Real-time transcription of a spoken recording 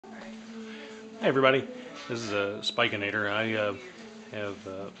Hey everybody, this is Spikinator. I have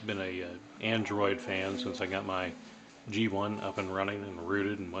been a Android fan since I got my G1 up and running and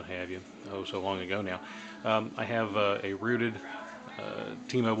rooted and what have you, oh so long ago now. I have a rooted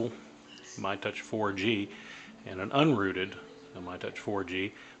T-Mobile MyTouch 4G and an unrooted MyTouch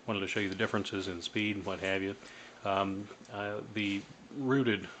 4G. Wanted to show you the differences in speed and what have you. The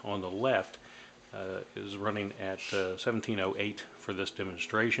rooted on the left is running at 1708 for this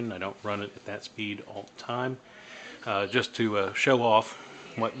demonstration. I don't run it at that speed all the time, just to show off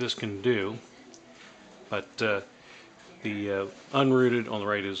what this can do. But the unrooted on the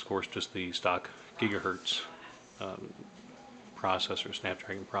right is, of course, just the stock gigahertz processor,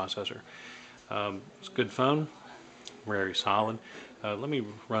 Snapdragon processor. It's a good phone, very solid. Let me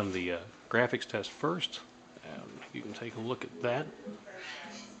run the graphics test first. You can take a look at that,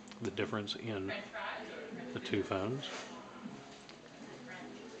 the difference in the two phones.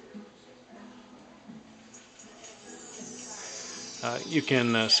 You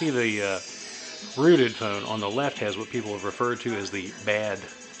can see the rooted phone on the left has what people have referred to as the bad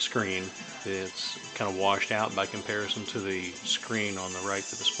screen. It's kind of washed out by comparison to the screen on the right.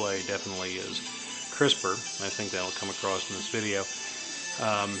 The display definitely is crisper. I think that'll come across in this video.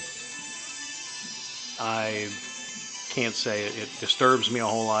 I can't say it disturbs me a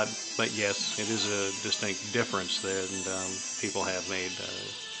whole lot, but yes, it is a distinct difference, and people have made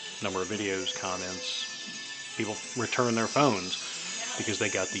a number of videos, comments. People return their phones because they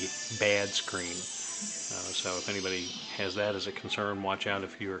got the bad screen. So if anybody has that as a concern, watch out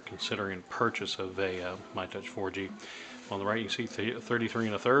if you're considering purchase of a MyTouch 4G. On the right you see 33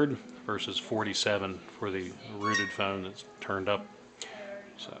 1/3 versus 47 for the rooted phone that's turned up.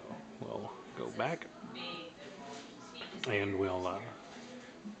 So we'll go back and we'll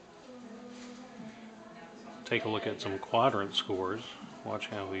take a look at some quadrant scores. Watch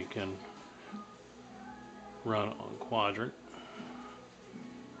how we can run on quadrant.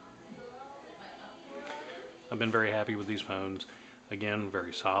 I've been very happy with these phones. Again,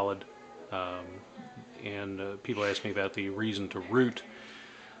 very solid. And people ask me about the reason to root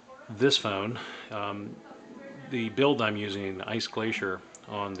this phone. The build I'm using, the HTC Glacier,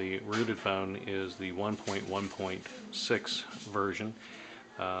 on the rooted phone is the 1.1.6 version,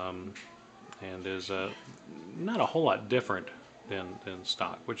 and is not a whole lot different than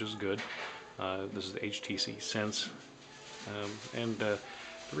stock, which is good. This is the HTC Sense, and the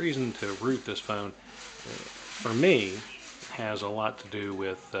reason to root this phone, for me, has a lot to do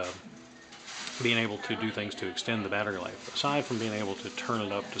with being able to do things to extend the battery life. Aside from being able to turn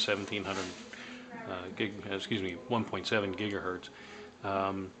it up to 1.7 gigahertz,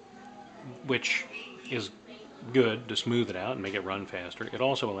 which is good to smooth it out and make it run faster. It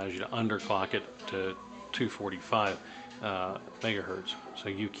also allows you to underclock it to 245 megahertz, so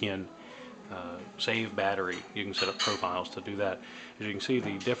you can save battery. You can set up profiles to do that. As you can see,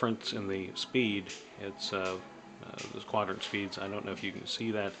 the difference in the speed, it's those quadrant speeds. I don't know if you can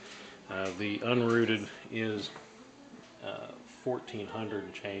see that. The unrooted is 1400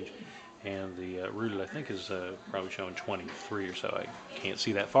 and change, and the rooted I think is probably showing 23 or so. I can't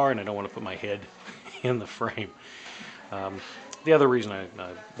see that far, and I don't want to put my head in the frame. The other reason I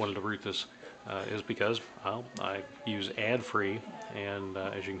wanted to root this is because I use ad-free, and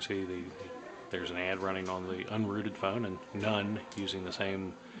as you can see, there's an ad running on the unrooted phone and none using the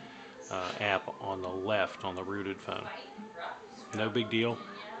same app on the left on the rooted phone. No big deal,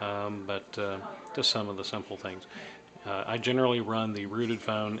 but just some of the simple things. I generally run the rooted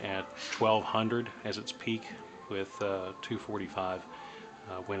phone at 1200 as its peak, with 245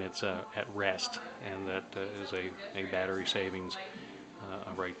 when it's at rest, and that is a battery savings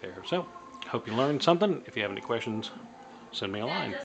right there. So, hope you learned something. If you have any questions, send me a line.